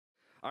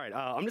All right,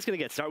 I'm just going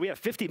to get started. We have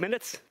 50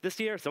 minutes this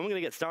year, so I'm going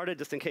to get started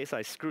just in case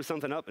I screw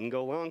something up and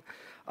go long.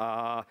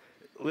 A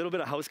little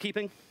bit of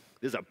housekeeping.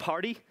 There's a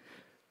party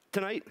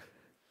tonight.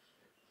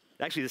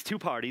 Actually, there's two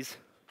parties,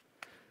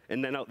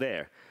 and then out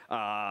there.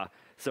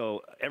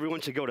 So everyone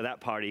should go to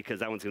that party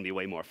because that one's going to be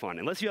way more fun.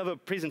 Unless you have a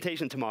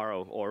presentation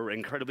tomorrow or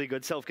incredibly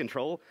good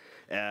self-control,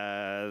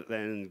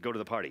 then go to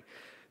the party.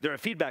 There are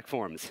feedback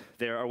forms.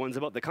 There are ones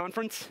about the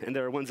conference, and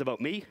there are ones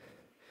about me.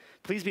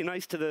 Please be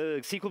nice to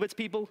the Sequelbits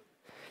people.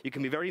 You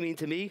can be very mean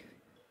to me.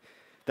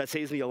 That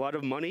saves me a lot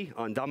of money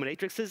on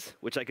dominatrixes,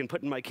 which I can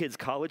put in my kids'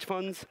 college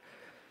funds,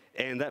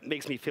 and that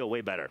makes me feel way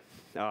better.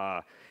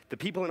 The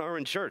people in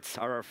orange shirts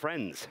are our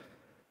friends.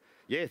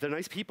 Yeah, they're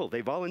nice people.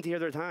 They volunteer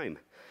their time.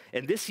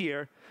 And this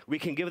year, we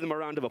can give them a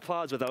round of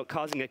applause without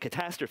causing a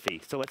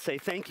catastrophe. So let's say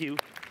thank you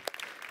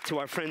to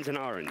our friends in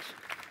orange.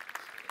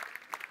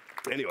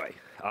 Anyway,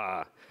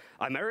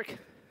 I'm Erik.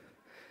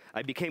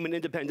 I became an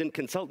independent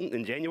consultant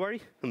in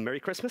January. Merry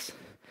Christmas.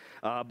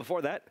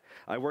 Before that,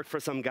 I worked for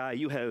some guy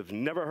you have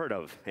never heard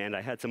of, and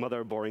I had some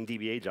other boring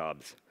DBA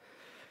jobs.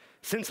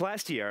 Since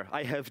last year,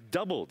 I have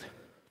doubled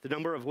the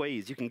number of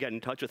ways you can get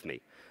in touch with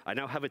me. I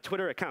now have a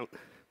Twitter account.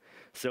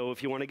 So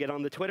if you want to get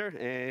on the Twitter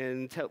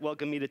and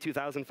welcome me to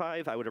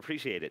 2005, I would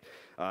appreciate it.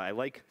 I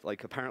like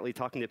apparently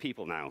talking to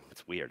people now.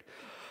 It's weird.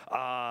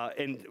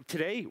 And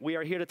today, we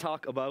are here to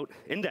talk about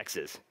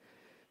indexes.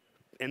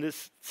 And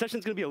this session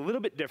is going to be a little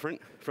bit different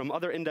from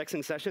other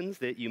indexing sessions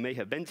that you may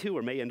have been to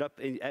or may end up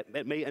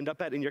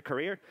at in your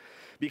career,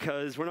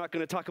 because we're not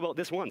going to talk about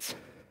this once.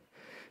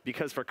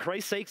 Because for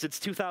Christ's sakes, it's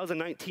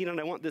 2019, and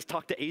I want this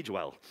talk to age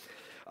well.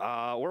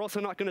 We're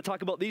also not going to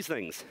talk about these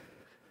things.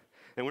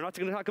 And we're not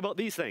going to talk about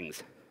these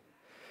things.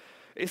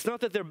 It's not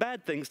that they're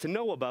bad things to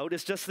know about,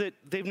 it's just that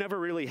they've never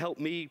really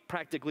helped me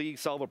practically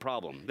solve a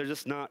problem. They're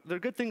just not, they're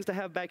good things to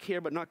have back here,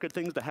 but not good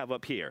things to have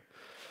up here.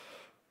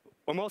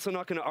 I'm also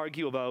not going to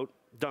argue about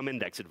dumb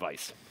index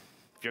advice.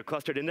 If your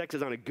clustered index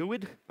is on a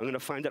GUID, I'm going to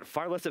find that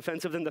far less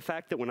offensive than the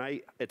fact that when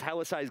I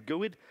italicized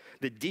GUID,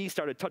 the D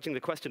started touching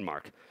the question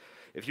mark.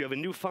 If you have a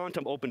new font,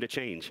 I'm open to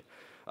change.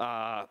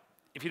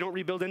 If you don't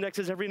rebuild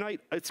indexes every night,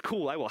 it's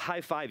cool. I will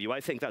high-five you. I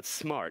think that's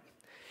smart.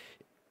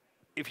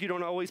 If you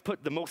don't always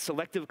put the most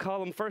selective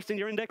column first in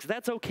your index,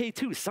 that's okay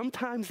too.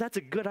 Sometimes that's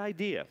a good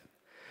idea.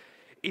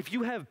 If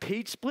you have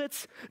page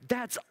splits,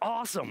 that's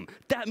awesome.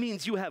 That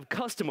means you have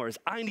customers.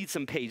 I need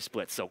some page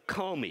splits, so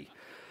call me.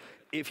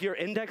 If your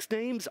index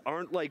names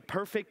aren't like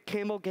perfect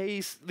camel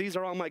gaze, these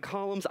are all my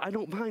columns, I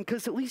don't mind,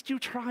 because at least you're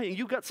trying.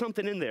 You got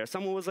something in there.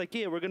 Someone was like,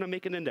 yeah, we're going to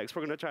make an index.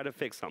 We're going to try to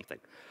fix something.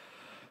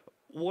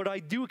 What I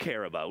do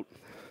care about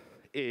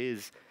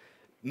is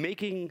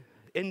making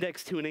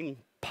index tuning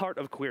part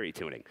of query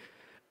tuning.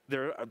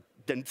 There have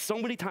been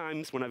so many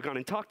times when I've gone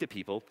and talked to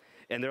people,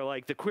 and they're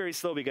like, the query's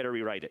slow, we got to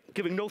rewrite it,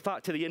 giving no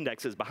thought to the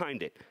indexes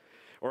behind it.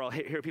 Or I'll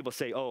hear people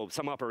say, oh,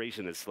 some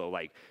operation is slow,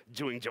 like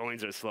doing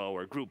joins are slow,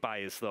 or group by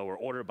is slow, or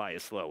order by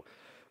is slow.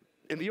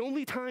 And the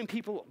only time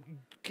people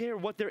care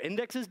what their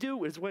indexes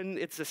do is when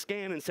it's a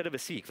scan instead of a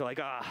seek. They're like,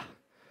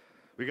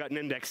 we got an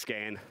index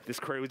scan. This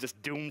query was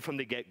just doomed from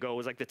the get-go. It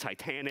was like the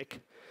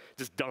Titanic,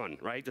 just done,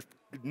 right? Just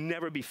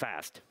never be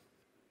fast.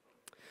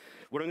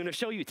 What I'm going to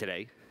show you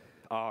today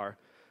are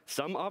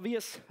some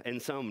obvious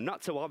and some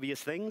not so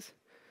obvious things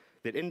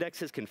that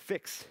indexes can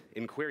fix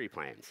in query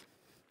plans.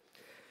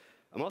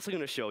 I'm also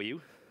going to show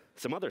you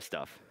some other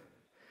stuff.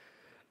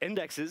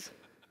 Indexes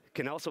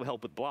can also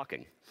help with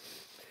blocking.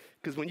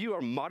 Because when you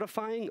are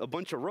modifying a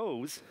bunch of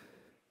rows,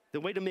 the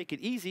way to make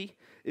it easy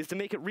is to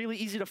make it really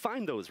easy to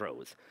find those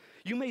rows.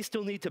 You may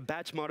still need to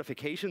batch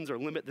modifications or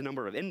limit the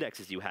number of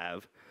indexes you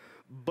have,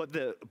 but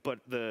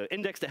the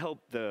index to help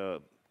the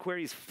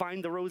queries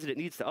find the rows that it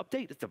needs to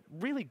update, it's a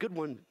really good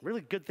one,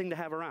 really good thing to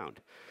have around.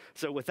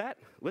 So with that,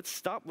 let's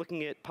stop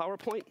looking at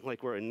PowerPoint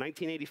like we're in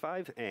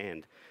 1985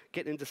 and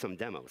get into some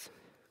demos.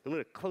 I'm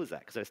going to close that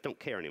because I just don't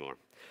care anymore.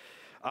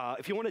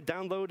 If you want to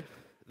download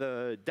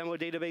the demo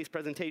database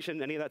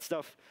presentation, any of that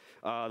stuff,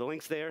 the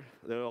link's there.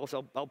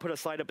 I'll put a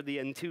slide up at the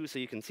end too so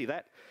you can see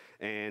that.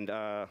 And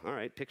all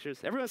right, pictures.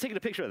 Everyone's taking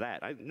a picture of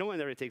that. No one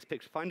ever takes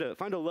pictures. Find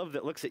a love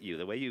that looks at you,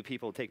 the way you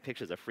people take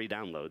pictures of free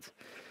downloads.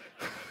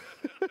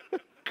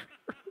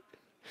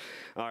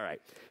 All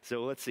right,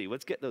 so let's see.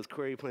 Let's get those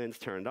query plans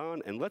turned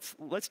on, and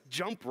let's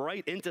jump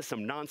right into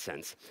some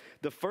nonsense.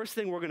 The first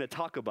thing we're going to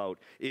talk about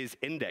is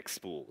index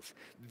spools.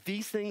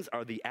 These things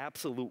are the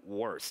absolute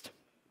worst.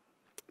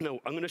 No,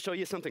 I'm going to show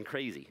you something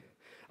crazy.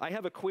 I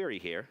have a query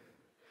here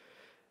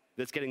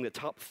that's getting the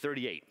top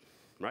 38,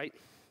 right?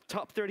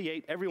 Top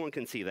 38, everyone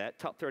can see that.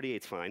 Top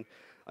 38's fine.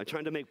 I'm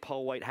trying to make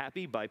Paul White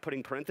happy by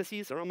putting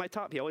parentheses around my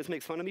top. He always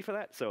makes fun of me for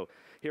that, so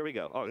here we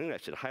go. Oh, I think I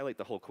should highlight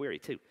the whole query,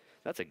 too.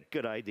 That's a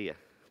good idea.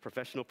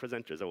 Professional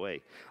presenters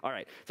away. All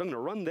right, so I'm going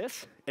to run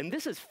this, and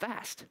this is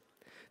fast.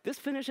 This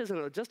finishes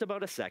in just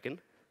about a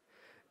second,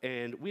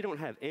 and we don't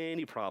have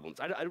any problems.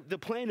 The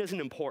plan isn't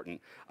important.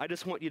 I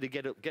just want you to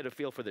get a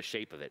feel for the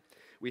shape of it.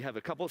 We have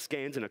a couple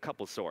scans and a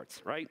couple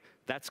sorts, right?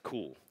 That's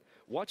cool.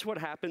 Watch what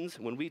happens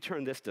when we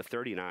turn this to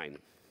 39.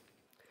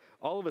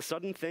 All of a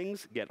sudden,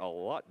 things get a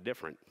lot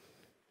different.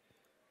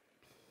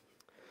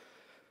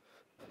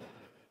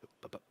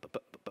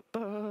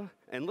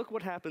 And look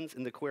what happens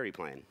in the query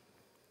plan.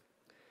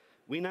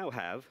 We now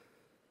have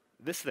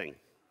this thing.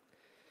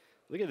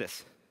 Look at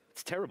this.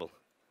 It's terrible.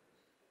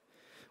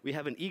 We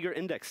have an eager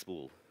index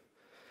spool.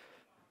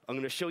 I'm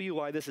going to show you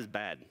why this is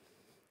bad.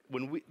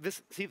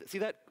 See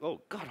that?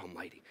 Oh, God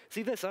almighty.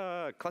 See this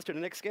clustered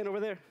index scan over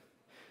there?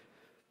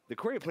 The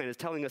query plan is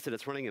telling us that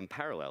it's running in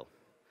parallel,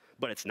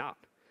 but it's not.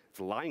 It's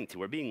lying to.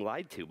 We're being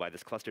lied to by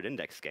this clustered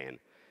index scan.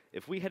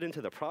 If we head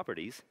into the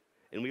properties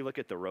and we look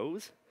at the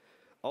rows,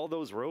 all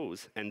those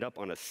rows end up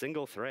on a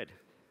single thread.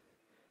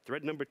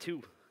 Thread number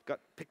 2 got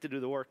picked to do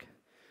the work.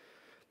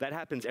 That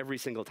happens every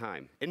single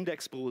time.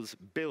 Index spools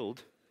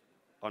build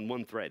on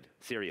one thread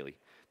serially.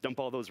 Dump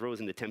all those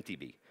rows into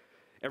tempdb.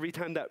 Every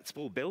time that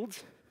spool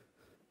builds,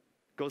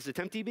 goes to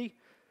tempdb,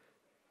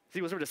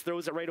 SQL Server just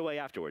throws it right away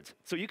afterwards.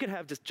 So you could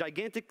have just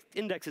gigantic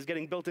indexes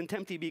getting built in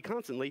tempdb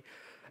constantly,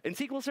 and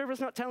SQL Server's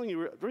not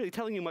really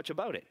telling you much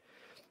about it.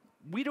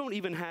 We don't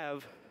even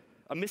have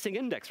a missing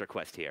index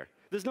request here.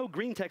 There's no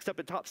green text up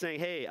at top saying,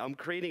 hey, I'm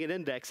creating an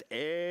index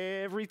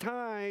every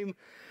time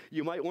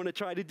you might want to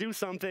try to do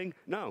something.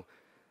 No.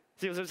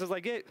 SQL Server's just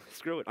like, hey,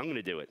 screw it, I'm going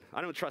to do it.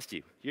 I don't trust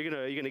you. You're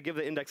going to give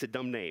the index a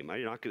dumb name.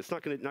 It's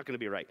not going to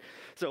be right.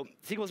 So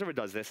SQL Server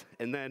does this,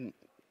 and then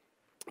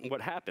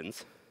what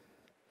happens,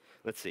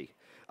 let's see.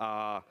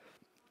 Oh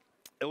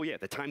yeah,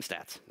 the time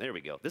stats. There we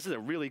go. This is a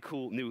really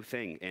cool new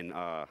thing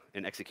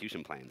in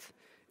execution plans.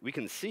 We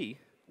can see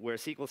where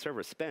SQL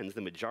Server spends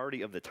the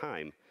majority of the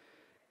time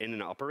in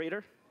an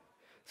operator.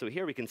 So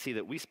here we can see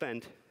that we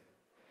spend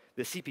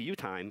the CPU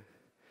time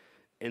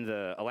and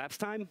the elapsed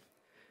time,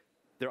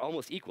 they're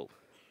almost equal,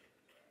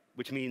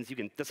 which means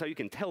that's how you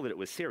can tell that it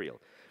was serial.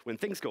 When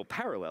things go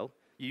parallel,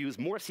 you use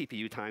more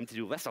CPU time to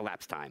do less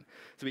elapsed time.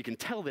 So we can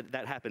tell that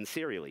that happens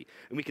serially.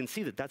 And we can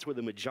see that that's where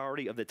the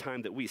majority of the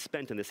time that we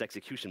spent in this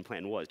execution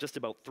plan was. Just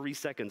about 3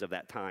 seconds of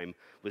that time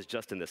was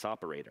just in this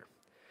operator.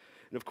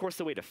 And of course,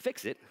 the way to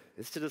fix it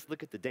is to just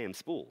look at the damn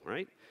spool,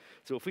 right?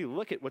 So if we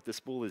look at what the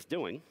spool is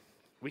doing,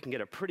 we can get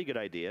a pretty good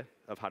idea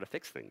of how to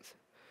fix things.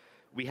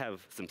 We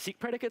have some seek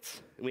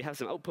predicates, and we have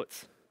some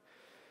outputs.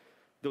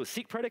 Those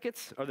seek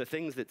predicates are the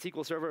things that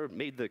SQL Server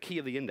made the key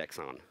of the index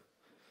on.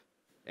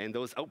 And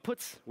those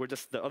outputs were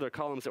just the other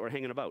columns that were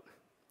hanging about.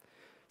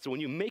 So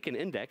when you make an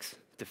index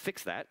to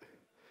fix that,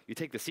 you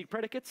take the seek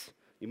predicates,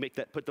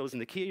 put those in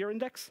the key of your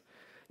index,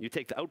 you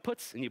take the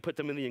outputs and you put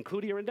them in the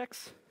include of your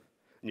index,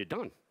 and you're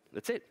done.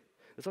 That's it.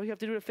 That's all you have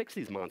to do to fix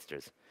these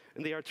monsters.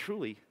 And they are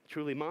truly,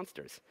 truly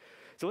monsters.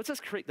 So let's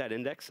just create that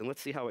index and let's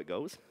see how it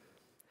goes.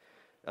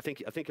 I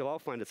think you'll all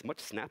find it's much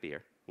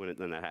snappier when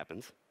that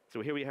happens.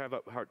 So here we have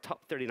our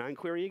top 39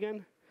 query again,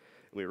 and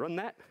we run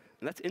that,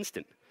 and that's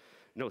instant.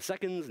 No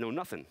seconds, no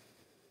nothing.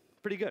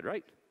 Pretty good,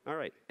 right? All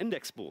right,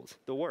 index spools,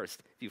 the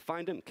worst. If you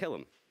find them, kill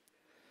them.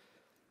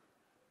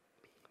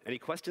 Any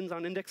questions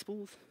on index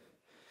spools?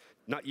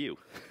 Not you.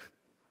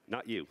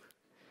 Not you.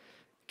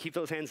 Keep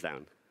those hands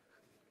down.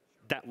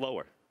 That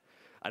lower.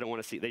 I don't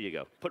want to see. There you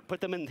go.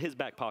 Put them in his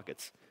back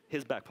pockets.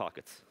 His back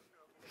pockets.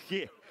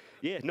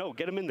 Yeah, no,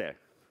 get them in there.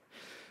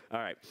 All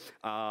right,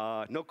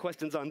 no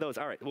questions on those.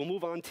 All right, we'll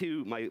move on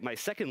to my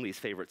second least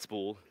favorite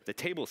spool, the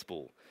table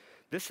spool.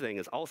 This thing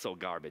is also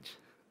garbage,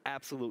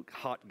 absolute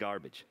hot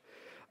garbage.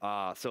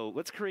 So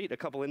let's create a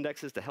couple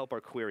indexes to help our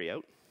query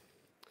out.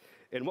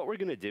 And what we're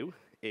going to do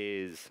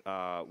is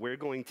we're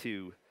going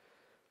to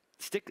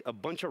stick a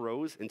bunch of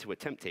rows into a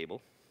temp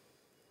table.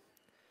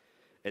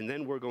 And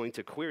then we're going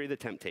to query the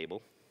temp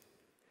table.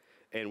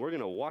 And we're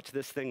going to watch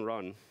this thing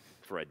run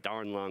for a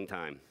darn long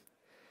time.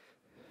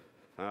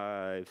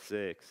 5,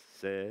 6,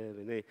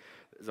 7, 8.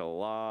 There's a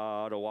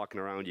lot of walking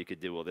around you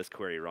could do while this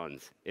query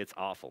runs. It's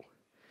awful.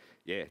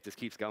 Yeah, it just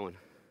keeps going.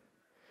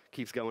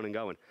 Keeps going and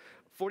going.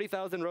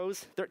 40,000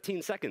 rows,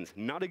 13 seconds.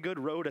 Not a good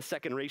row to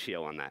second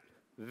ratio on that.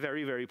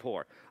 Very, very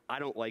poor. I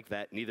don't like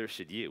that, neither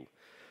should you.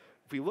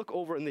 If we look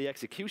over in the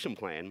execution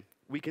plan,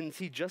 we can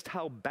see just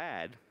how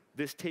bad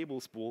this table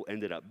spool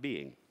ended up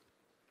being.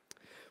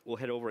 We'll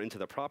head over into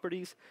the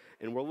properties,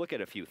 and we'll look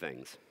at a few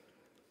things.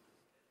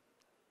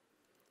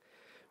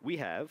 We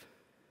have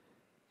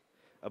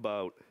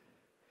about,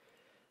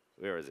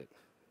 where is it?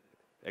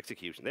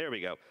 Execution, there we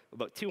go.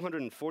 About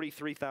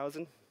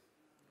 243,000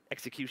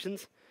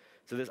 executions.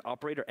 So this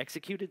operator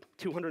executed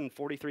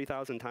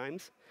 243,000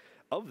 times.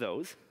 Of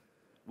those,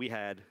 we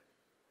had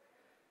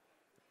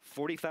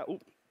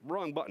 40,000,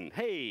 wrong button.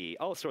 Hey,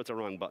 all sorts of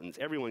wrong buttons.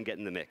 Everyone get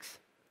in the mix.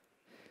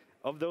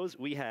 Of those,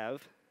 we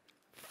have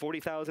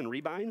 40,000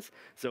 rebinds.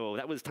 So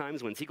that was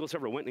times when SQL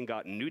Server went and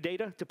got new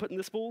data to put in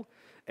the spool,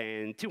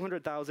 and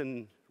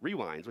 200,000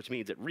 rewinds, which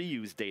means it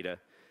reused data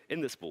in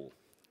the spool.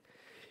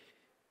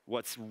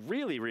 What's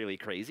really, really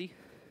crazy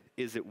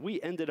is that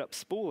we ended up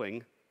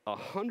spooling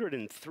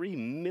 103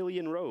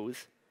 million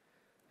rows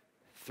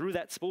through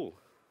that spool.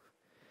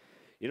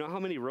 You know how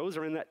many rows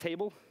are in that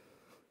table?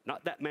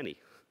 Not that many.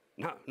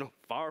 No,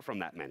 far from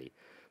that many.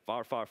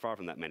 Far, far, far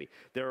from that many.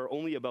 There are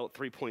only about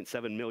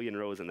 3.7 million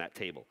rows in that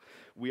table.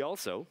 We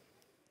also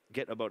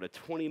get about a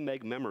 20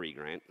 meg memory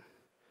grant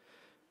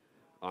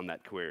on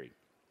that query.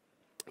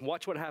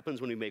 Watch what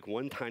happens when we make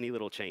one tiny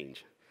little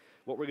change.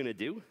 What we're going to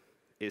do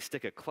is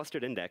stick a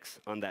clustered index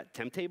on that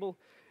temp table,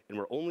 and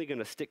we're only going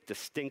to stick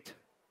distinct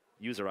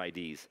user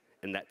IDs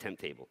in that temp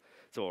table.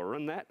 So we'll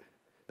run that.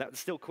 That's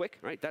still quick,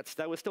 right?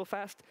 That was still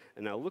fast.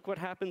 And now look what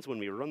happens when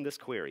we run this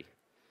query.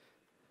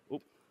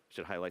 Oop,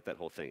 should highlight that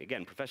whole thing.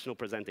 Again, professional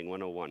presenting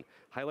 101.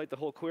 Highlight the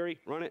whole query,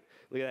 run it.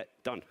 Look at that,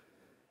 done.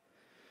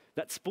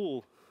 That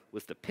spool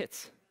was the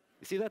pits.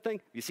 You see that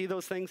thing? You see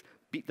those things?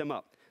 Beat them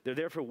up. They're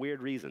there for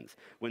weird reasons.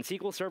 When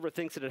SQL Server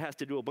thinks that it has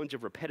to do a bunch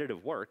of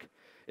repetitive work,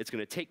 it's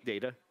going to take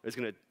data, it's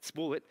going to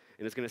spool it,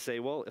 and it's going to say,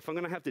 well, if I'm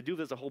going to have to do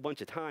this a whole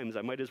bunch of times,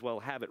 I might as well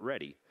have it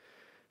ready.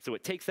 So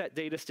it takes that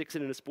data, sticks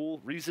it in a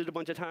spool, reuses it a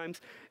bunch of times,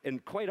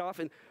 and quite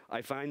often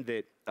I find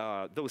that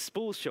those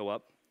spools show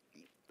up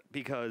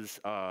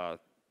because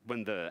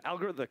when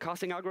the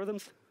costing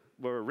algorithms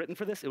were written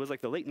for this, it was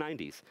like the late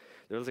 90s.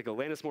 There was like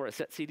Alanis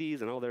Morissette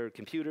CDs and all their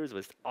computers. It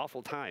was an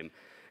awful time.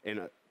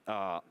 And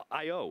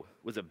I/O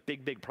was a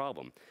big, big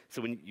problem.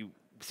 So when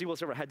SQL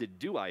Server had to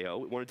do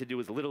I/O, it wanted to do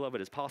as little of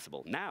it as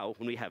possible. Now,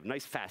 when we have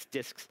nice fast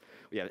disks,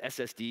 we have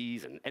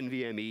SSDs and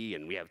NVMe,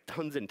 and we have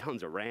tons and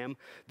tons of RAM,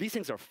 these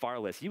things are far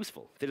less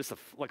useful. They're just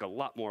like a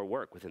lot more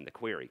work within the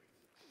query.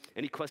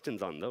 Any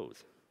questions on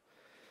those?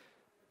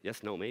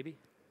 Yes, no, maybe?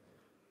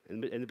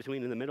 In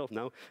between, in the middle?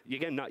 No?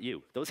 Again, not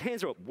you. Those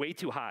hands are up way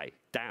too high.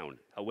 Down.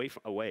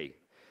 Away.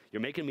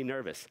 You're making me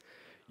nervous.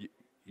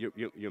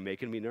 You're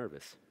making me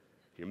nervous.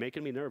 You're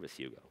making me nervous,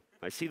 Hugo.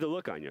 I see the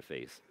look on your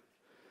face.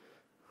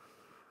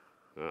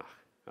 Ugh.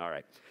 All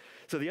right.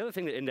 So the other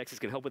thing that indexes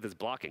can help with is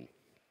blocking.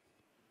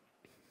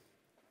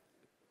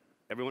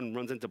 Everyone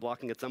runs into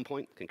blocking at some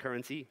point.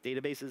 Concurrency,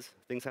 databases.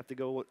 Things have to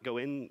go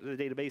into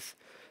the database.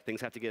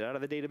 Things have to get out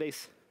of the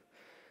database.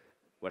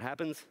 What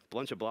happens?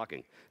 Bunch of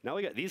blocking. Now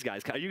we got these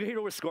guys. Are you here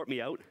to escort me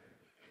out?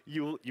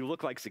 You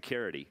look like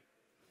security.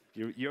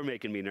 You're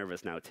making me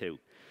nervous now, too.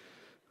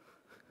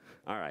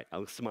 All right,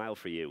 I'll smile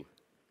for you.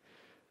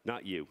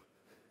 Not you.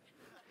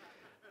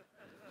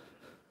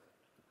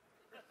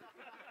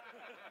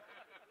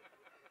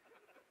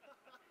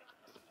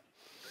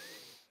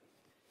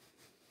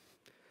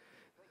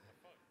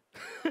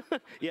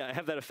 Yeah, I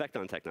have that effect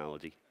on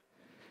technology.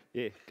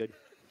 Yeah, good.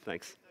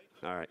 Thanks.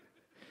 All right.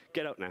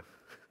 Get out now.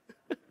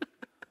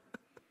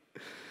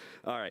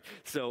 All right,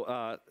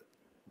 so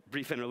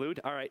brief interlude.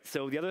 All right,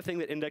 so the other thing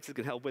that indexes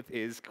can help with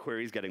is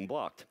queries getting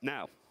blocked.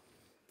 Now,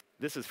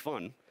 this is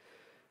fun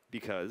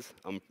because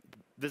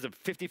there's a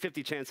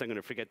 50-50 chance I'm going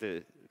to forget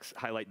to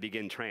highlight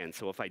begin trans.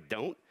 So if I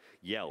don't,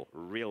 yell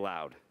real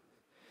loud.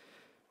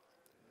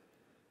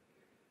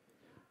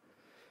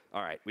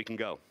 All right, we can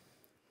go.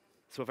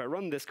 So if I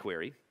run this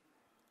query,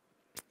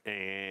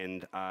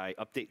 and I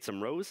update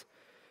some rows,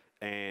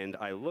 and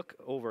I look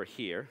over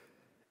here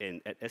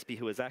at SP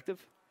who is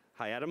active.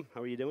 Hi, Adam.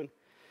 How are you doing?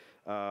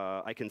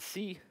 I can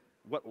see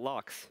what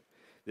locks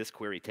this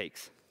query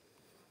takes.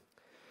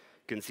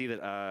 You can see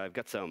that I've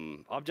got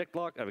some object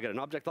lock. I've got an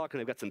object lock,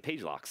 and I've got some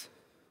page locks.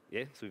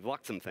 Yeah, so we've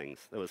locked some things.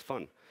 That was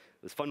fun.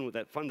 It was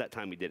fun that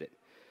time we did it.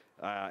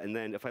 And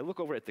then if I look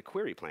over at the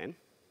query plan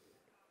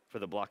for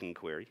the blocking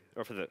query,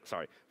 or for the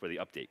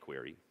update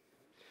query,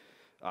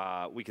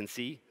 we can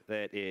see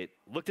that it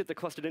looked at the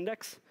clustered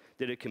index,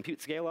 did a compute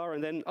scalar,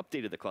 and then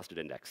updated the clustered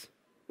index.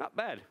 Not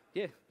bad.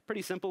 Yeah,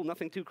 pretty simple.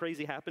 Nothing too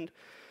crazy happened.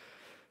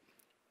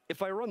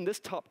 If I run this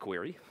top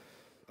query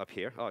up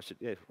here,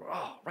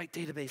 right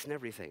database and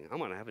everything. I'm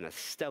having a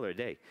stellar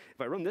day.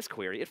 If I run this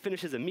query, it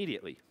finishes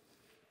immediately.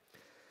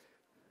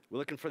 We're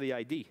looking for the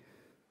ID.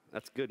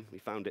 That's good. We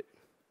found it.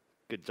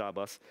 Good job,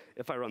 us.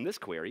 If I run this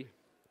query,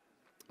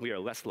 we are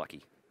less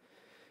lucky.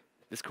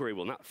 This query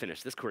will not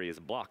finish. This query is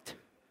blocked.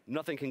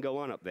 Nothing can go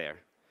on up there.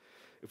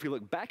 If we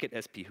look back at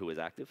SP who is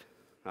active,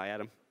 hi,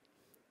 Adam,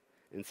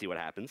 and see what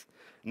happens,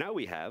 now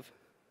we have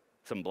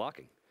some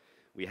blocking.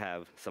 We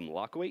have some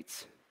lock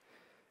waits,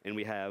 and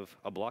we have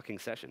a blocking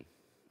session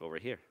over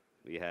here.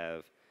 We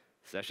have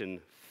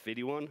session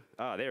 51.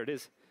 Ah, there it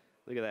is.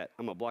 Look at that.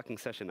 I'm a blocking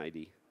session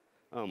ID.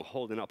 I'm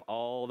holding up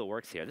all the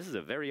works here. This is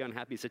a very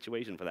unhappy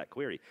situation for that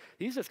query.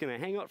 He's just going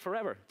to hang out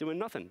forever, doing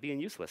nothing,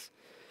 being useless.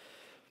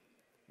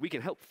 We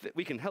can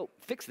help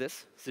fix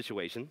this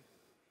situation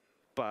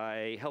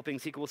by helping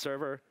SQL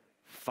Server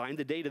find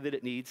the data that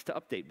it needs to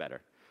update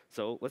better.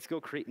 So let's go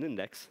create an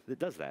index that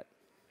does that.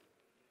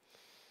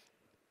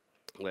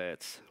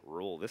 Let's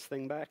roll this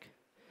thing back.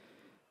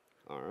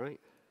 All right.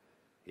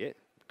 Yeah,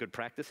 good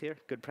practice here.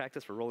 Good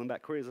practice for rolling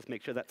back queries. Let's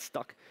make sure that's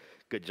stuck.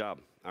 Good job.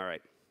 All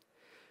right.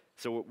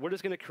 So we're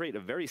just going to create a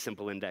very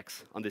simple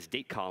index on this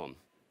date column.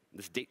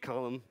 This date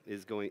column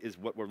is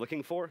what we're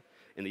looking for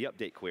in the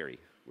update query.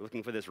 We're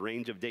looking for this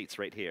range of dates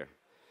right here.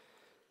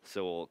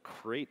 So we'll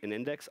create an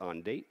index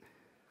on date.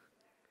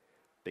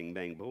 Bing,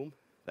 bang, boom.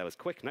 That was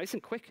quick, nice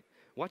and quick.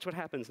 Watch what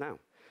happens now.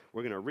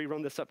 We're going to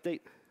rerun this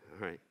update.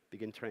 All right,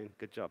 begin train.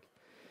 Good job.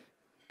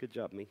 Good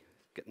job, me,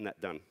 getting that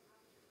done.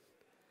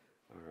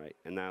 All right,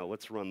 and now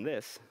let's run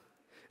this.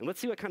 And let's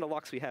see what kind of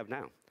locks we have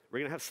now. We're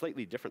going to have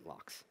slightly different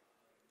locks.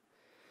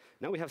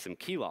 Now we have some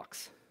key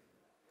locks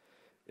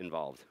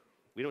involved.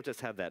 We don't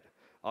just have that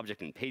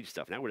object and page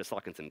stuff. Now we're just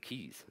locking some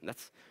keys. And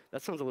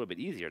that sounds a little bit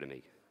easier to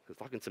me. Because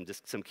locking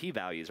just some key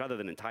values rather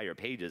than entire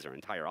pages or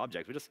entire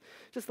objects. We're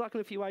just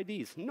locking a few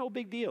IDs. No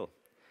big deal.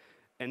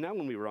 And now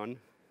when we run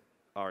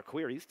our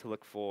queries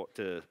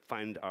to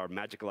find our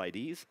magical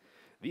IDs,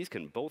 these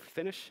can both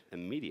finish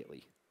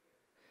immediately.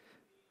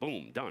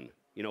 Boom, done.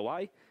 You know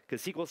why?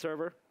 Because SQL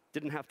Server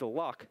didn't have to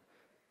lock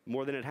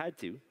more than it had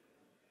to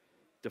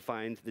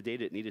find the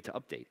data it needed to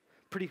update.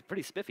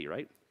 Pretty spiffy,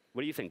 right?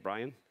 What do you think,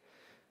 Brian?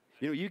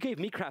 You know, you gave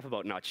me crap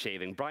about not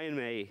shaving. Brian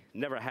May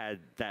never had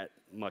that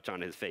much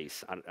on his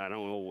face. I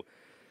don't know.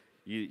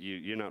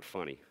 You're not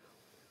funny.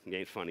 You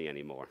ain't funny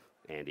anymore,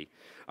 Andy.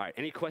 All right,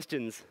 any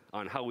questions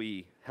on how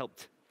we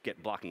helped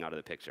get blocking out of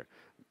the picture?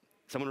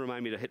 Someone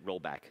remind me to hit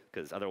rollback,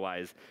 because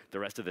otherwise the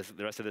rest of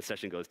this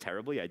session goes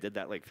terribly. I did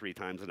that like 3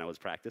 times when I was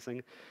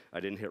practicing. I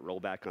didn't hit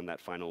rollback on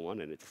that final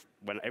one, and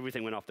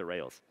everything went off the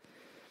rails.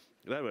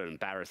 That would have been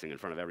embarrassing in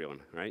front of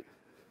everyone, right?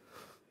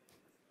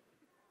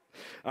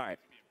 All right.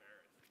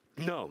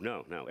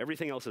 No.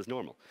 Everything else is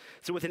normal.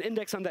 So with an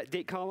index on that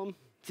date column,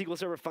 SQL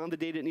Server found the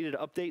data it needed to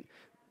update,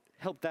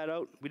 helped that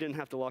out. We didn't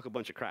have to lock a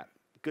bunch of crap.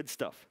 Good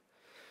stuff.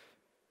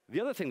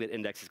 The other thing that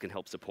indexes can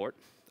help support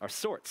are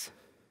sorts.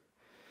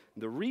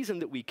 The reason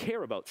that we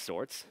care about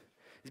sorts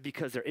is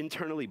because they're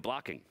internally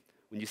blocking.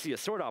 When you see a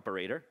sort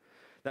operator,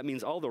 that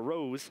means all the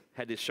rows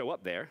had to show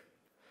up there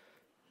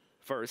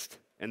first,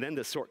 and then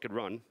the sort could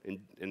run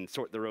and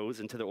sort the rows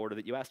into the order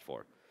that you asked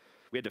for.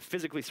 We had to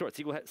physically sort.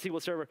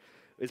 SQL Server,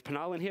 is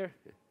Panal in here?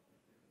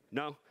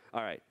 No?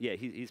 All right, yeah,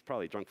 he's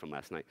probably drunk from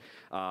last night.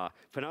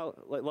 Panal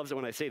loves it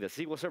when I say this.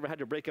 SQL Server had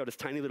to break out his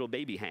tiny little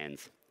baby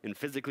hands and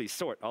physically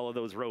sort all of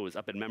those rows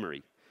up in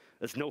memory.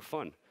 That's no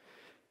fun.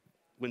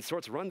 When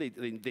sorts run,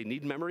 they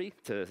need memory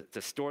to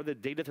store the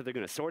data that they're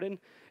going to sort in,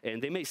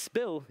 and they may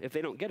spill if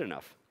they don't get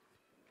enough.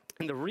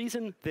 And the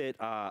reason that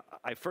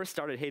I first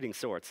started hating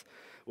sorts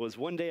was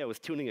one day I was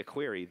tuning a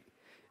query,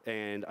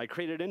 and I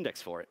created an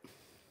index for it.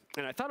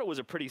 And I thought it was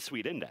a pretty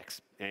sweet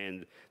index.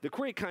 And the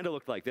query kind of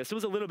looked like this. It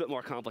was a little bit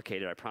more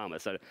complicated, I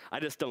promise. I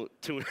just don't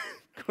tune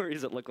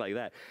queries that look like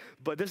that.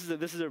 But this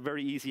is a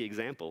very easy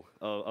example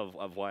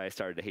of why I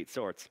started to hate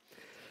sorts.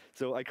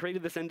 So I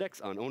created this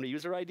index on owner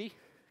user ID,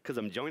 because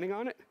I'm joining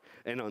on it,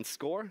 and on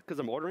score, because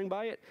I'm ordering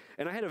by it.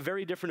 And I had a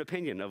very different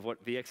opinion of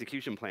what the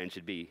execution plan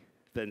should be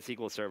than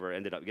SQL Server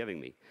ended up giving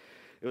me.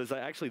 It was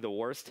actually the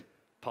worst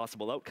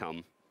possible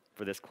outcome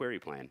for this query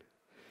plan,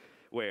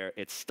 where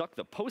it stuck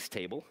the post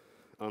table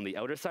on the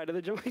outer side of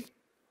the join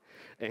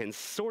and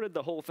sorted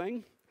the whole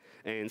thing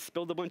and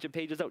spilled a bunch of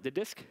pages out to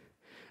disk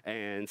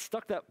and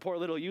stuck that poor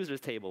little users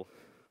table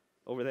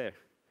over there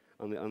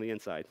on the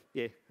inside.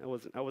 Yeah,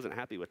 I wasn't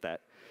happy with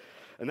that.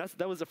 And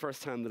that was the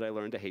first time that I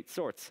learned to hate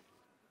sorts.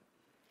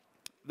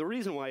 The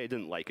reason why I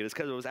didn't like it is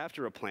because it was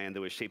after a plan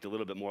that was shaped a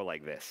little bit more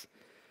like this,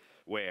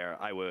 where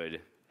I would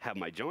have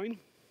my join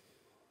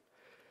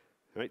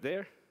right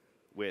there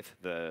with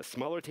the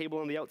smaller table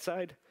on the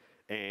outside,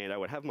 and I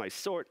would have my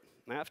sort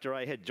after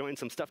I had joined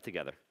some stuff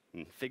together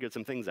and figured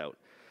some things out.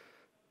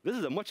 This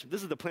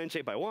is the plan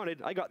shape I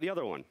wanted. I got the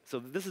other one. So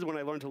this is when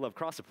I learned to love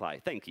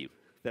cross-apply. Thank you.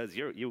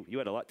 You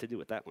had a lot to do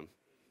with that one.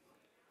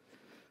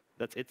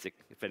 That's Itzik,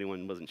 if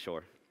anyone wasn't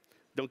sure.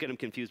 Don't get them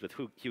confused with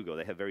Hugo.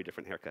 They have very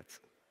different haircuts.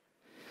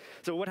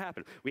 So what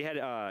happened? We had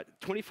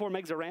 24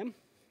 megs of RAM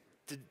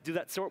to do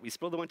that sort. We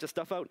spilled a bunch of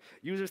stuff out.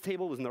 Users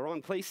table was in the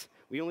wrong place.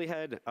 We only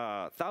had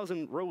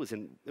 1,000 rows,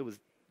 and it was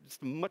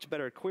just a much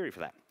better query for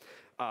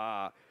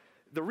that.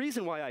 The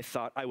reason why I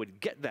thought I would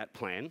get that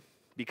plan,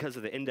 because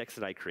of the index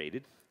that I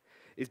created,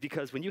 is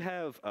because when you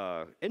have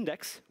an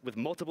index with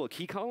multiple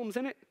key columns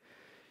in it,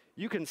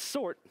 you can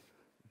sort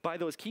by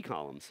those key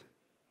columns,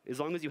 as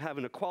long as you have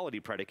an equality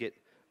predicate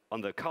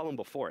on the column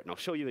before it. And I'll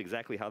show you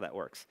exactly how that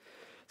works.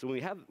 So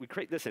when we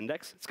create this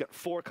index, it's got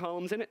 4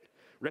 columns in it: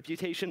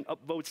 reputation,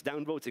 upvotes,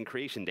 downvotes, and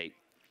creation date.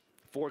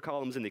 4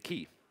 columns in the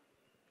key.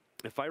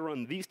 If I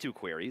run these 2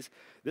 queries,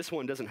 this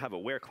one doesn't have a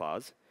where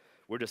clause.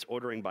 We're just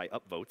ordering by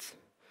upvotes.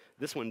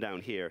 This one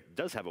down here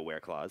does have a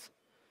where clause.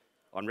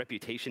 On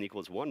reputation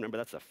equals 1, remember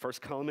that's the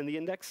first column in the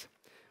index.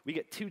 We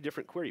get 2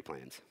 different query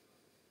plans.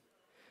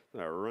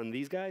 I'll run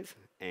these guys,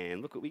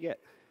 and look what we get.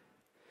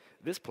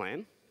 This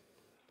plan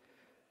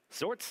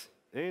sorts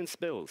and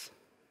spills.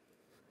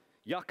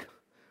 Yuck,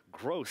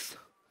 gross,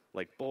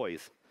 like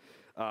boys.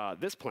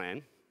 This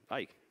plan,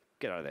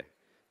 get out of there,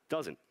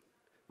 doesn't.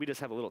 We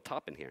just have a little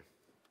top in here.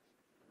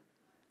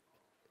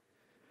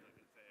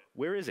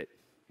 Where is it?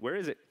 Where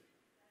is it?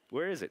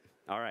 Where is it?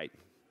 All right,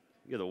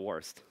 you're the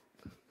worst.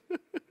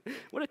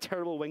 What a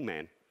terrible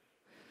wingman.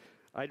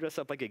 I dress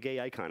up like a gay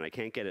icon. I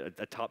can't get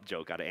a top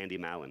joke out of Andy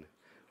Mallon.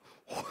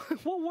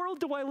 What world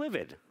do I live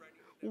in?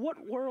 What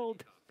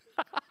world?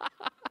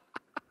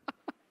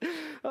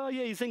 Oh,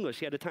 yeah, he's English.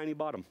 He had a tiny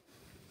bottom.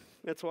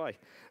 That's why.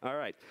 All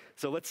right,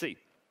 so let's see.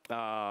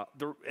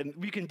 And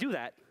we can do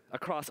that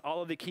across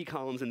all of the key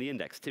columns in the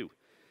index, too.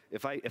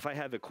 If I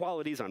have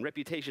equalities on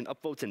reputation,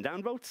 upvotes, and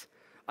downvotes,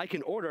 I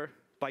can order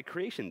by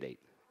creation date.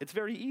 It's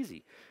very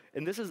easy.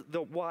 And this is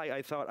why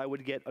I thought I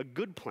would get a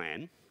good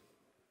plan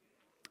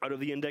out of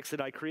the index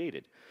that I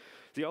created.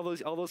 See all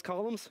those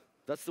columns?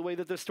 That's the way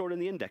that they're stored in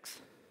the index.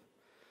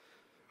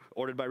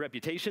 Ordered by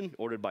reputation,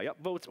 ordered by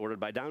upvotes, ordered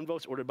by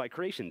downvotes, ordered by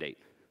creation date.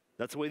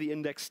 That's the way the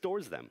index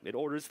stores them. It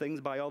orders things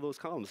by all those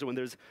columns. So when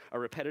there's a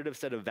repetitive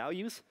set of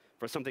values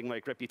for something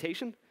like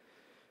reputation,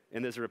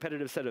 and there's a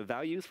repetitive set of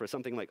values for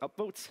something like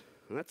upvotes,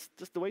 and that's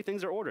just the way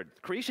things are ordered.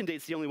 Creation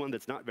date's the only one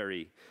that's not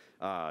very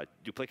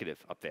duplicative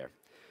up there.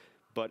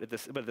 But at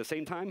the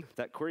same time,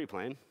 that query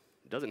plan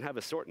doesn't have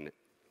a sort in it.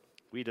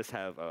 We just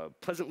have a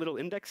pleasant little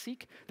index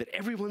seek that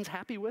everyone's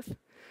happy with,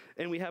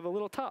 and we have a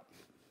little top.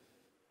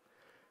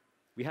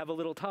 We have a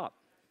little top.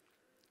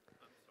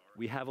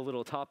 We have a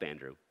little top,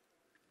 Andrew.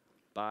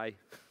 Bye.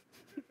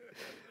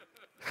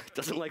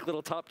 Doesn't like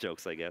little top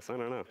jokes, I guess. I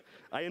don't know.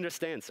 I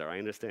understand, sir. I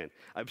understand.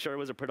 I'm sure it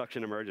was a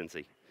production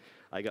emergency.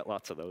 I got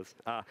lots of those.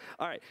 All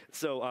right.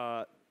 So,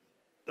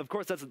 of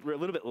course, that's a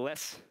little bit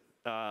less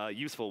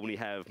useful when we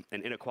have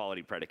an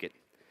inequality predicate,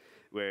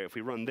 where if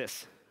we run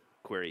this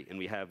query and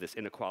we have this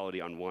inequality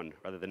on 1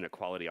 rather than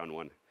equality on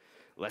 1,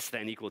 less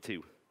than equal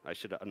to. I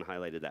should have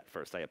unhighlighted that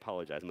first. I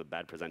apologize. I'm a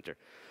bad presenter.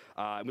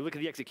 And we look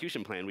at the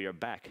execution plan. We are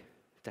back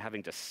to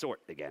having to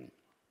sort again.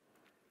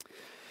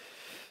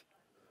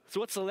 So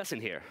what's the lesson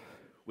here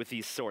with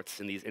these sorts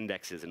and these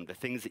indexes and the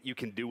things that you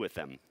can do with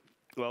them?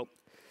 Well,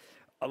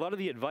 a lot of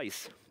the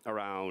advice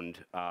around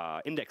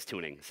index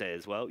tuning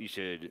says, well, you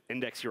should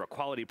index your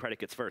equality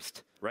predicates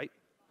first, right?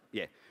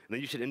 Yeah. And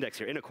then you should index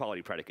your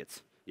inequality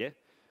predicates. Yeah?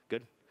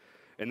 Good.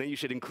 And then you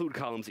should include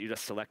columns that you're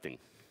just selecting.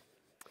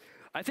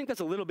 I think that's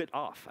a little bit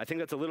off. I think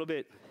that's a little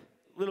bit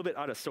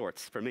out of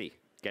sorts for me.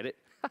 Get it?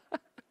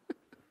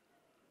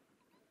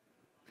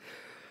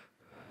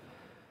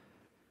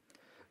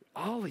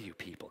 All of you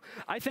people.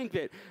 I think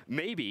that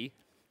maybe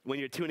when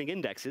you're tuning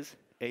indexes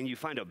and you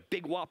find a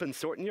big whopping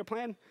sort in your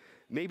plan,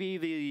 maybe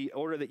the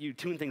order that you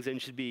tune things in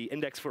should be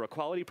index for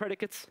equality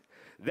predicates,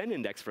 then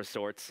index for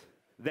sorts,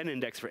 then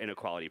index for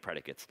inequality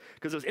predicates.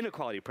 Because those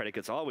inequality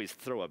predicates always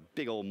throw a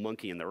big old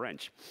monkey in the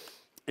wrench.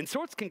 And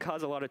sorts can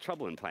cause a lot of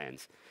trouble in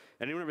plans.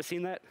 Anyone ever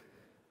seen that?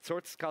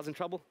 Sorts causing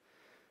trouble?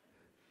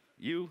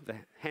 You, the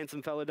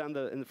handsome fellow down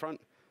in the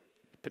front,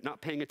 but not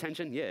paying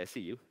attention? Yeah, I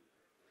see you.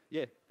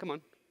 Yeah, come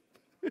on.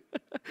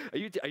 Are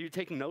you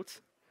taking notes?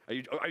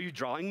 Are you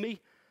drawing me?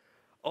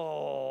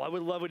 Oh, I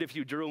would love it if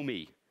you drew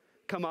me.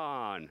 Come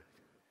on.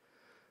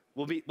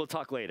 We'll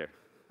talk later.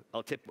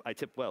 I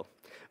tip well.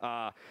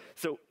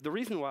 So the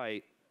reason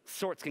why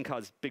sorts can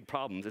cause big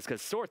problems is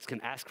because sorts can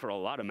ask for a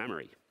lot of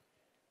memory.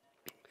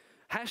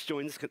 Hash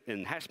joins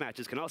and hash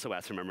matches can also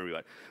ask for memory,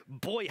 but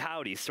boy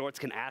howdy, sorts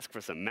can ask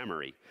for some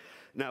memory.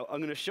 Now, I'm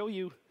going to show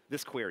you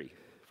this query.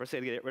 First, I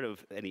have to get rid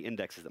of any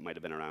indexes that might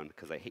have been around,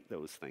 because I hate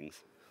those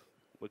things.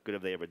 What good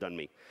have they ever done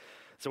me?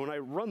 So when I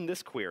run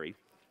this query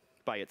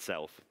by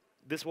itself,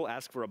 this will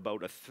ask for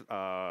about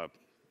a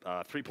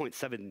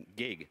 3.7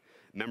 gig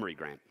memory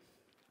grant.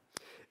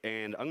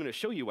 And I'm going to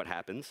show you what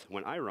happens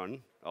when I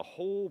run a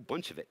whole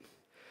bunch of it.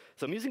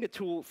 So I'm using a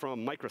tool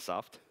from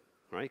Microsoft,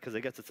 right? Because I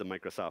guess it's a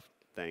Microsoft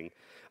thing,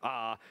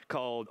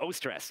 called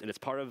OStress, and it's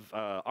part of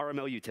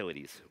RML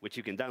utilities, which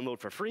you can download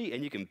for free,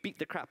 and you can beat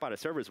the crap out of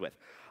servers with.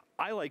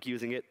 I like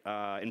using it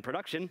in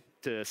production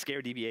to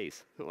scare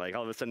DBAs. Like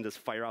all of a sudden just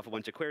fire off a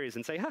bunch of queries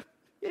and say, huh,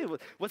 yeah,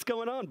 what's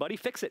going on, buddy?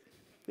 Fix it.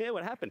 Yeah,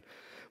 what happened?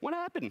 What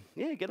happened?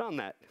 Yeah, get on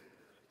that.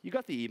 You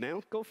got the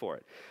email. Go for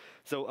it.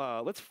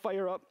 So let's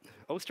fire up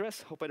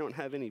OStress. Hope I don't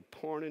have any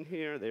porn in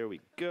here. There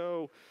we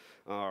go.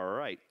 All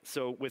right.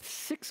 So with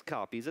 6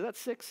 copies, is that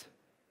 6?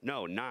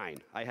 No, 9.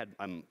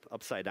 I'm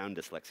upside down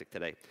dyslexic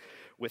today.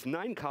 With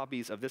 9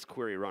 copies of this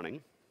query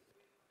running,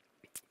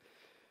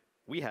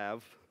 we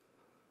have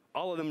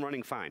all of them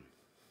running fine.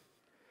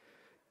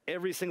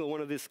 Every single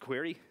one of this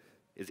query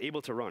is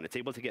able to run. It's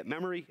able to get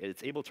memory, and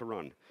it's able to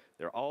run.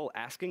 They're all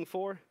asking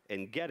for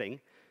and getting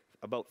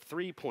about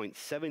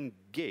 3.7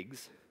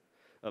 gigs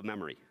of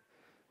memory.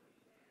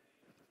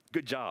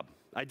 Good job.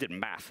 I did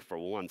math for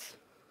once.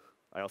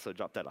 I also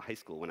dropped out of high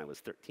school when I was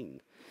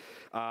 13.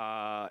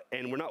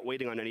 And we're not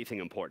waiting on anything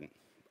important.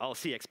 All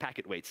CX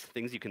packet weights,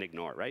 things you can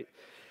ignore, right?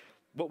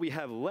 What we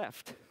have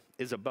left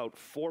is about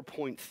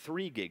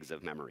 4.3 gigs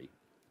of memory.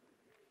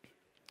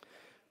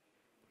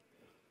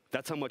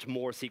 That's how much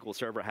more SQL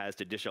Server has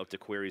to dish out to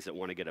queries that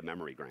want to get a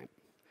memory grant.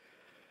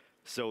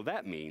 So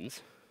that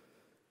means,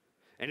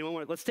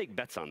 let's take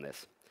bets on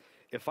this.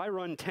 If I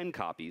run 10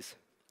 copies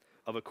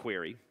of a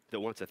query that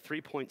wants a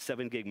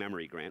 3.7 gig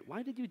memory grant,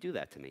 why did you do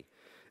that to me?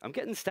 I'm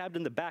getting stabbed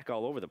in the back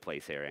all over the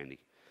place here, Andy.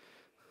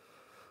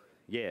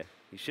 Yeah,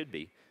 you should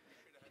be.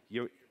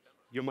 You're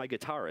my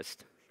guitarist.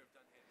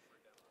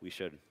 We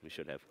should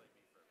have.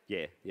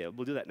 Yeah,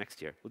 we'll do that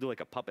next year. We'll do like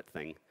a puppet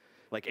thing.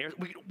 Like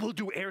we'll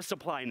do Air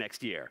Supply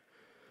next year.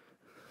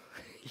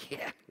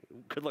 Yeah,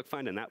 good luck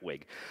finding that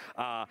wig.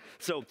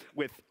 So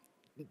with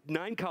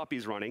 9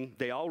 copies running,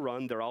 they all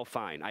run, they're all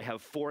fine. I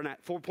have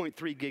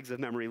 4.3 gigs of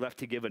memory left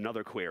to give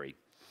another query.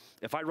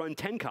 If I run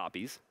 10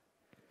 copies,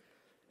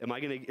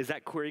 is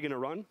that query gonna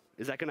run?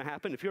 Is that gonna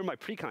happen? If you were in my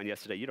pre-con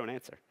yesterday, you don't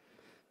answer.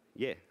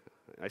 Yeah,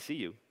 I see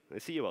you. I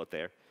see you out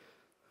there.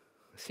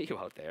 I see you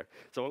out there.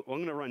 So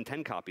I'm gonna run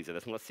 10 copies of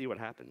this and let's see what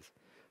happens.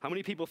 How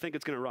many people think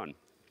it's going to run?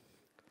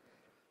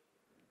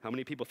 How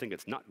many people think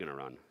it's not going to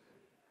run?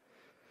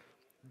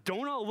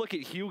 Don't all look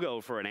at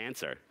Hugo for an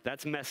answer.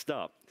 That's messed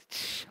up.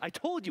 I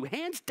told you,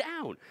 hands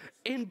down,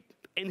 in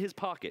his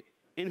pocket,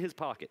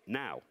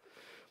 now.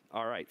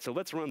 All right, so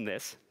let's run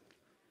this,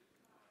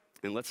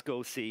 and let's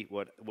go see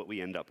what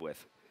we end up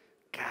with.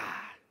 God,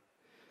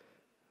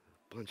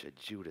 bunch of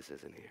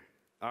Judases in here.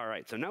 All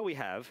right, so now we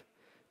have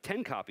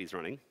 10 copies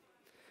running,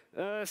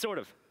 sort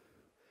of.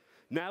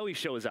 Now he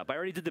shows up. I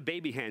already did the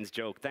baby hands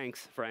joke.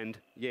 Thanks, friend.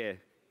 Yeah,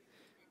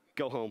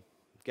 go home,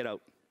 get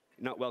out.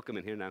 You're not welcome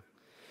in here now.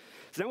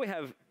 So now we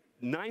have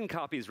 9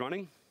 copies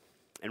running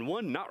and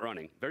 1 not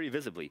running, very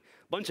visibly.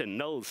 Bunch of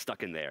nulls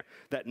stuck in there.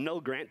 That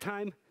null grant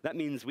time, that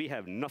means we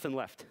have nothing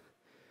left.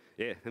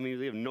 Yeah, I mean,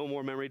 we have no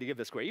more memory to give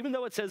this query. Even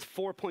though it says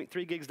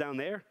 4.3 gigs down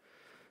there,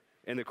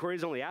 and the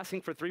query's only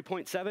asking for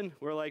 3.7,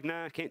 we're like,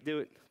 nah, can't do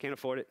it, can't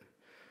afford it.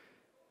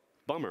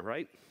 Bummer,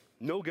 right?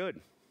 No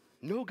good,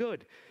 no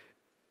good.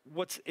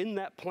 What's in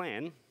that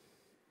plan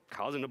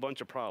causing a bunch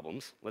of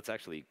problems. Let's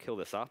actually kill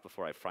this off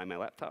before I fry my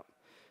laptop.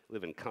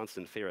 Live in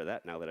constant fear of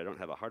that now that I don't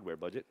have a hardware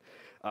budget.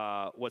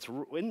 What's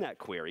in that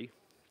query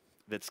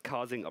that's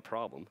causing a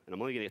problem, and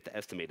I'm only going to get the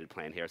estimated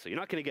plan here, so you're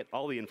not going to get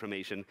all the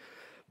information,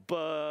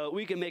 but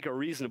we can make a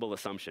reasonable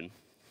assumption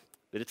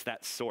that it's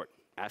that sort,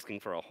 asking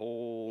for a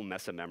whole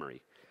mess of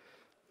memory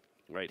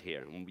right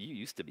here. You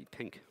used to be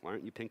pink. Why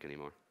aren't you pink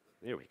anymore?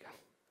 There we go.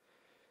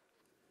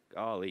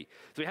 Golly.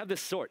 So we have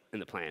this sort in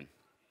the plan.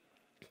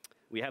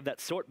 We have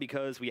that sort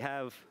because we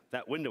have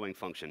that windowing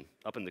function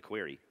up in the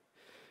query,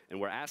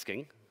 and we're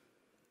asking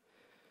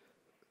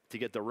to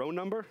get the row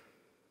number,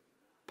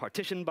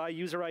 partitioned by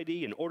user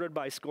ID, and ordered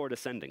by score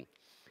descending.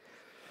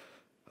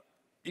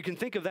 You can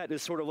think of that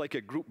as sort of like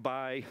a group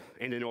by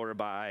and an order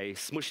by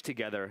smushed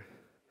together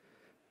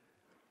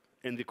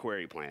in the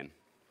query plan.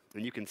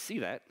 And you can see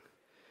that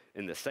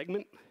in the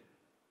segment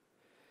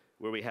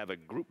where we have a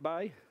group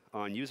by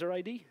on user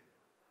ID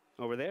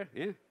over there.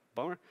 Yeah,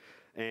 bummer.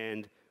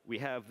 And we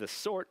have the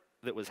sort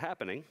that was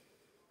happening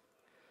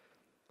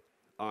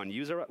on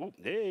user,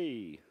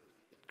 hey,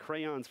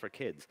 crayons for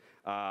kids,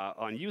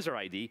 on user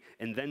ID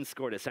and then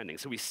score descending.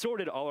 So we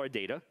sorted all our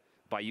data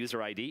by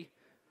user ID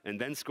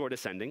and then score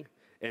descending.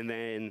 And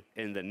then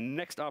in the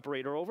next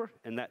operator over,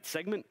 in that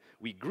segment,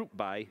 we group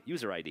by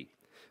user ID.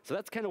 So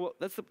that's kind of what,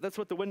 that's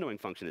what the windowing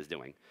function is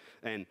doing.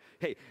 And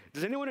hey,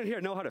 does anyone in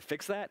here know how to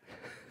fix that?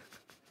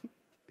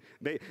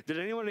 Did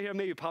anyone in here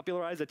maybe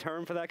popularize a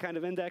term for that kind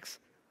of index?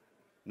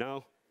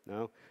 No?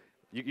 No?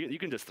 You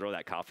can just throw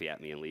that coffee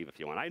at me and leave if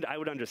you want. I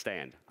would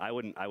understand. I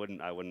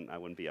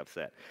wouldn't be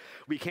upset.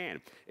 We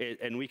can,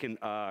 and we can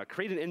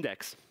create an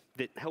index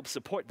that helps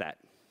support that.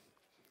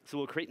 So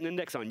we'll create an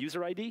index on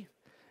user ID,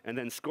 and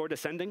then score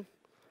descending,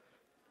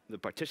 the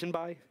partition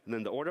by, and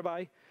then the order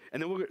by.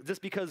 And then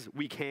just because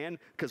we can,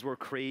 because we're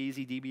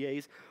crazy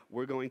DBAs,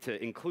 we're going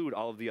to include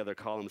all of the other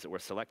columns that we're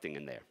selecting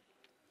in there.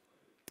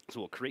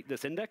 So we'll create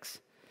this index.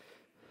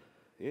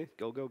 Yeah,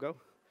 go, go, go.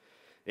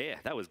 Yeah,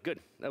 that was good.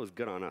 That was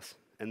good on us.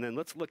 And then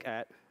let's look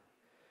at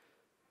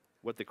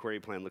what the query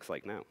plan looks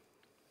like now.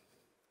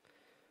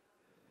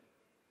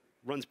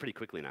 Runs pretty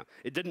quickly now.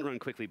 It didn't run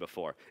quickly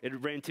before. It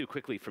ran too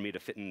quickly for me to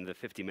fit in the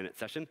 50-minute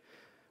session.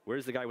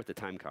 Where's the guy with the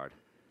time card?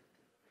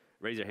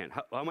 Raise your hand.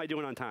 How am I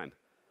doing on time?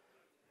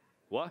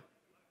 What?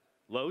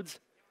 Loads?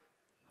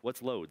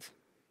 What's loads?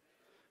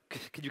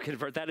 Could you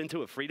convert that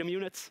into a freedom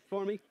units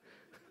for me?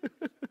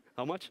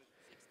 How much?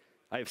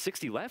 I have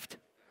 60 left?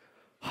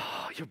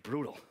 Oh, you're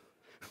brutal.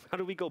 How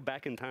do we go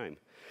back in time?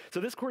 So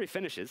this query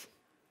finishes,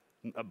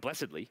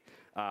 blessedly,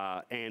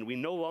 and we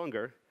no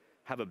longer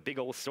have a big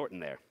old sort in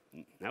there.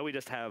 Now we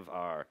just have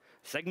our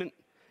segment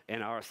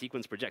and our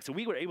sequence project. So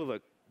we were able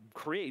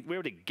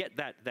to get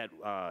that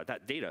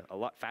data a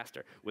lot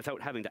faster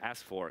without having to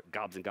ask for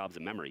gobs and gobs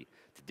of memory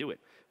to do it.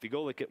 If you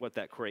go look at what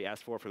that query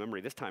asked for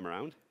memory this time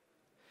around,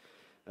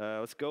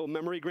 let's go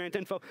memory grant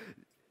info.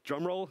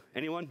 Drum roll,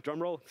 anyone?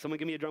 Drum roll? Someone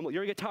give me a drum roll.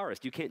 You're a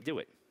guitarist, you can't do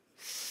it.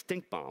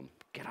 Stink bomb,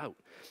 get out.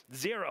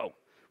 0,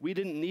 we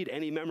didn't need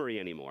any memory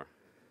anymore.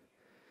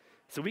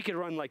 So we could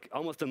run like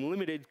almost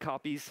unlimited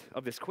copies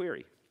of this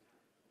query.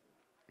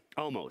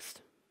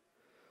 Almost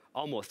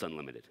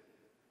unlimited.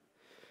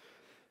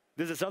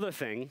 There's this other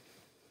thing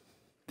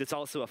that's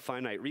also a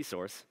finite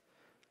resource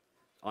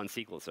on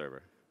SQL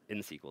Server, in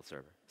SQL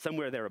Server,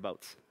 somewhere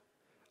thereabouts.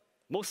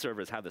 Most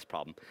servers have this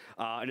problem,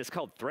 and it's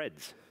called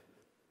threads.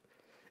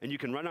 And you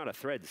can run out of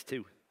threads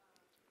too.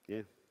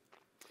 Yeah.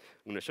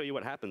 I'm going to show you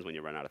what happens when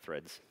you run out of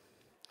threads.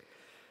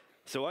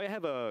 So I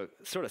have a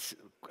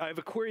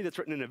query that's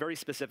written in a very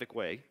specific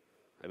way.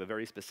 I have a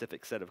very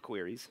specific set of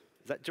queries.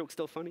 Is that joke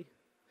still funny?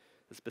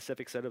 A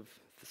specific set of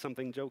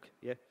something joke?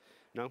 Yeah?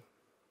 No?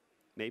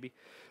 Maybe?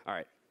 All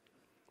right.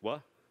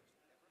 What?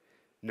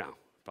 No,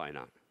 probably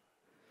not.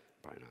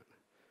 Probably not.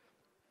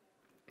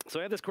 So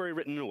I have this query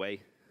written in a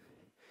way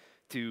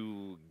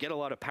to get a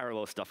lot of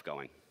parallel stuff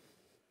going.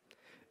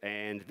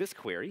 And this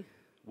query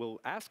will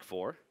ask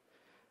for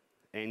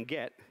and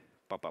get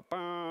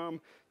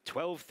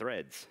 12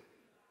 threads.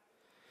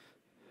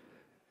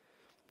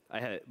 I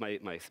had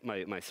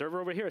my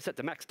server over here is set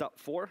to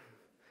max.4,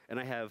 and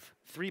I have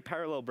 3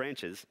 parallel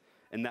branches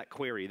in that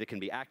query that can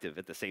be active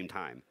at the same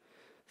time.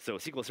 So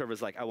SQL Server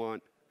is like, I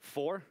want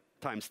 4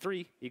 times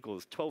 3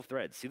 equals 12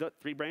 threads. See that?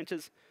 3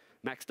 branches,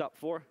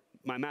 max.4.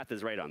 My math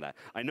is right on that.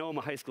 I know I'm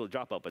a high school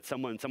dropout, but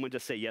someone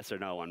just say yes or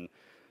no on,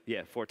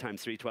 yeah, 4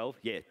 times 3, 12.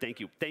 Yeah, thank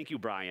you,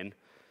 Brian.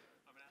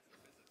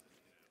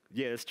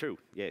 Yeah, it's true.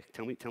 Yeah,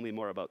 tell me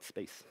more about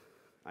space.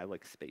 I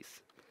like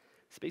space.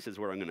 Space is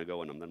where I'm going to go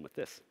when I'm done with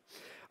this.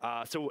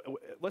 So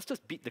let's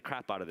just beat the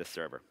crap out of this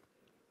server.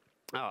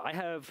 I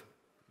have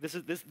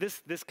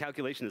this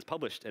calculation is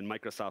published in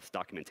Microsoft's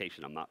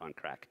documentation. I'm not on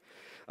crack.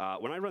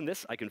 When I run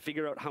this, I can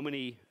figure out how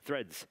many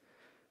threads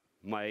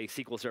my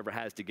SQL Server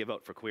has to give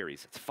out for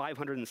queries. It's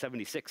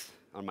 576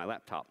 on my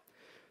laptop.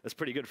 That's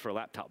pretty good for a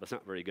laptop. That's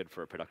not very good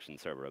for a production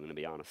server, I'm going to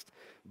be honest.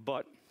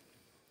 But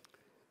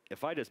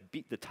if I just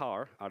beat the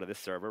tar out of this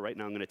server, right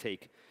now I'm going to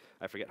take,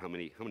 I forget how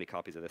many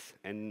copies of this,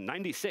 and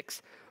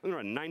 96. I'm going to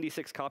run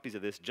 96 copies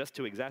of this just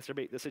to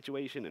exacerbate the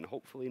situation and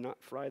hopefully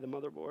not fry the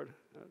motherboard.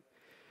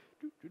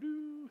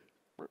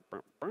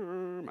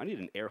 I need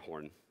an air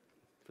horn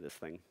for this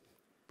thing.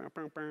 I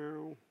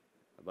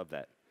love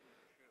that.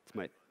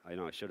 It's I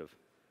know I should have.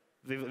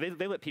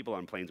 They let people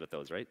on planes with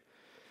those, right?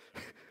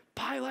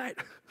 Pilot,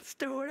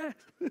 stewardess.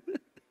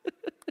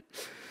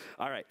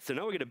 All right, so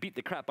now we're going to beat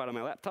the crap out of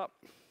my laptop.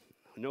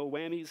 No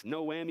whammies,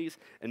 no whammies.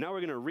 And now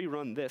we're going to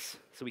rerun this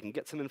so we can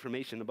get some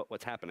information about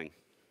what's happening.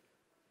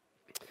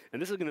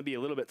 And this is going to be a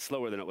little bit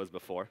slower than it was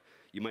before.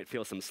 You might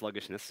feel some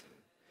sluggishness.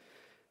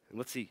 And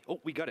let's see. Oh,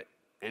 we got it.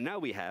 And now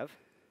we have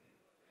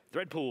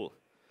thread pool.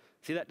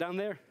 See that down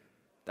there?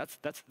 That's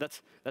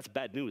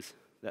bad news,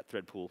 that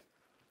thread pool.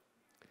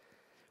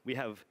 We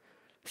have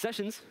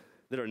sessions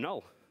that are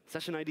null,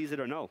 session IDs that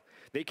are null.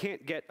 They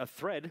can't get a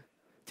thread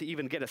to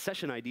even get a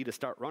session ID to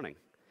start running.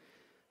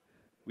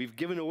 We've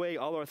given away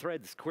all our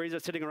threads. Queries are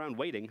sitting around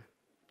waiting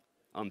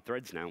on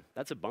threads now.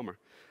 That's a bummer.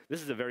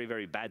 This is a very,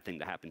 very bad thing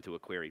to happen to a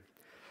query.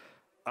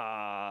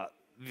 The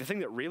thing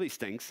that really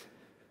stinks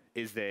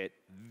is that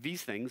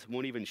these things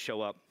won't even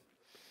show up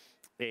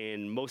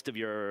in most of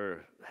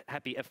your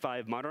happy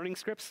F5 monitoring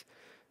scripts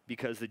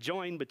because the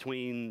join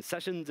between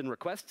sessions and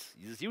requests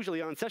is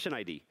usually on session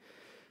ID.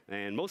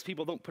 And most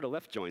people don't put a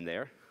left join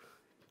there.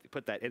 They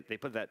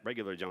put that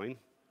regular join.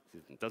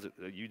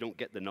 You don't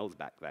get the nulls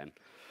back then.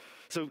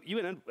 So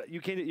you don't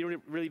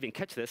really even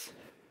catch this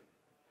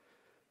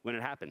when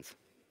it happens.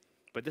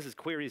 But this is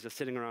queries just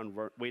sitting around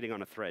waiting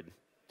on a thread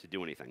to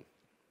do anything.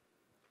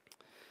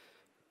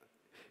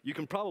 You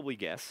can probably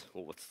guess.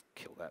 Oh, let's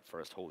kill that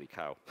first. Holy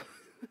cow.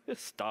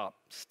 Stop,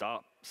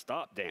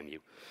 damn you.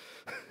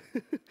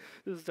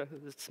 There's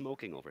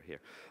smoking over here.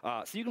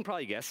 So you can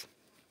probably guess.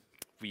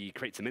 If we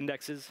create some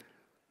indexes,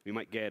 we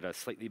might get a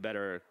slightly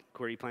better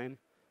query plan.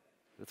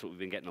 That's what we've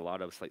been getting a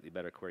lot of, slightly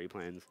better query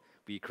plans.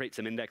 We create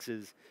some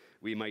indexes.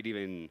 We might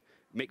even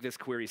make this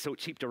query so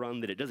cheap to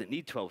run that it doesn't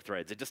need 12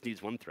 threads. It just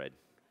needs 1 thread.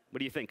 What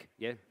do you think?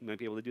 Yeah, you might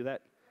be able to do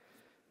that?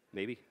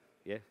 Maybe?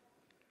 Yeah?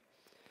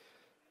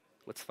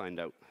 Let's find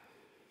out.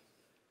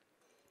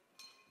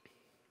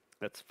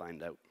 Let's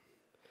find out.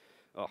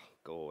 Oh,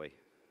 go away.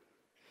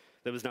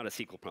 That was not a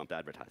SQL prompt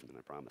advertisement,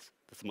 I promise.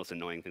 That's the most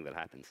annoying thing that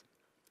happens.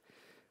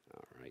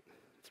 All right,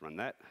 let's run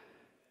that.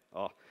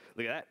 Oh,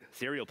 look at that,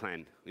 serial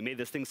plan. We made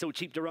this thing so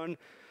cheap to run.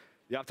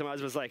 The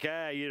optimizer was like,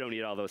 you don't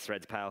need all those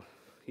threads, pal.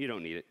 You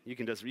don't need it. You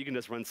can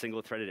just run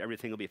single threaded,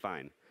 everything will be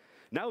fine.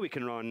 Now we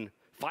can run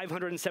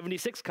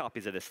 576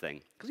 copies of this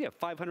thing, because we have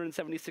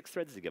 576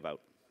 threads to give out.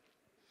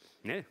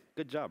 Yeah,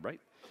 good job, right?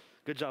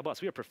 Good job,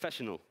 us. We are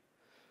professional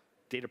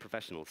data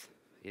professionals.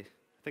 Yeah,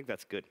 I think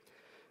that's good.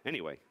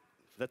 Anyway,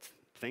 that's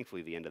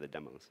thankfully the end of the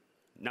demos.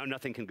 Now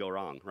nothing can go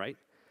wrong, right?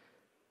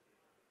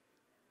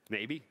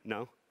 Maybe?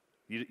 No?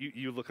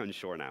 You look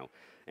unsure now.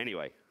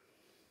 Anyway.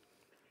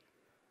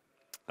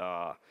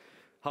 How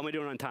am I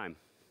doing on time?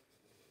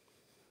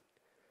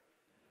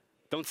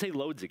 Don't say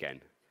loads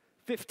again.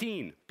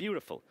 15.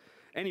 Beautiful.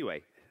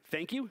 Anyway,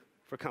 thank you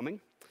for coming.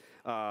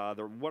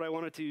 What I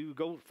wanted to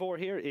go for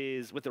here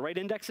is with the right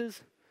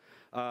indexes,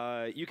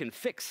 you can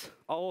fix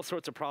all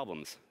sorts of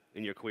problems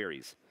in your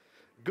queries.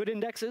 Good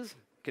indexes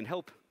can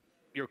help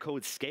your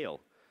code scale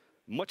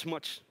much,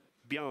 much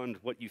beyond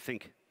what you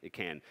think it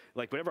can.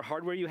 Like whatever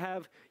hardware you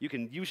have, you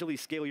can usually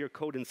scale your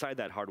code inside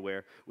that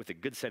hardware with a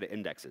good set of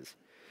indexes.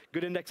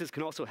 Good indexes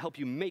can also help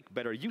you make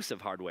better use of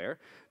hardware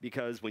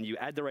because when you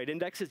add the right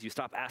indexes, you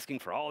stop asking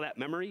for all that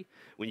memory.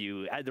 When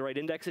you add the right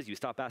indexes, you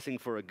stop asking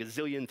for a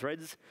gazillion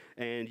threads,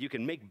 and you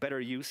can make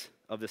better use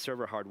of the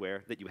server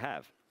hardware that you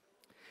have.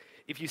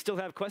 If you still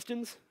have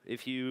questions,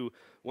 if you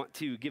want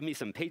to give me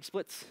some page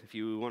splits, if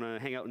you want to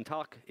hang out and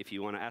talk, if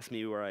you want to ask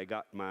me where I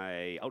got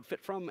my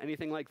outfit from,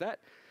 anything like that,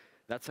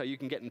 that's how you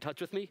can get in touch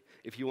with me.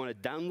 If you want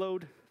to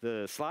download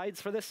the slides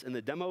for this and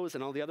the demos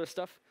and all the other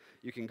stuff,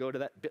 you can go to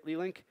that bit.ly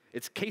link.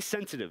 It's case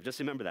sensitive, just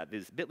remember that.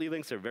 These bit.ly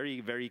links are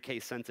very, very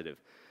case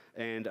sensitive.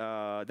 And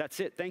that's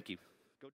it, thank you.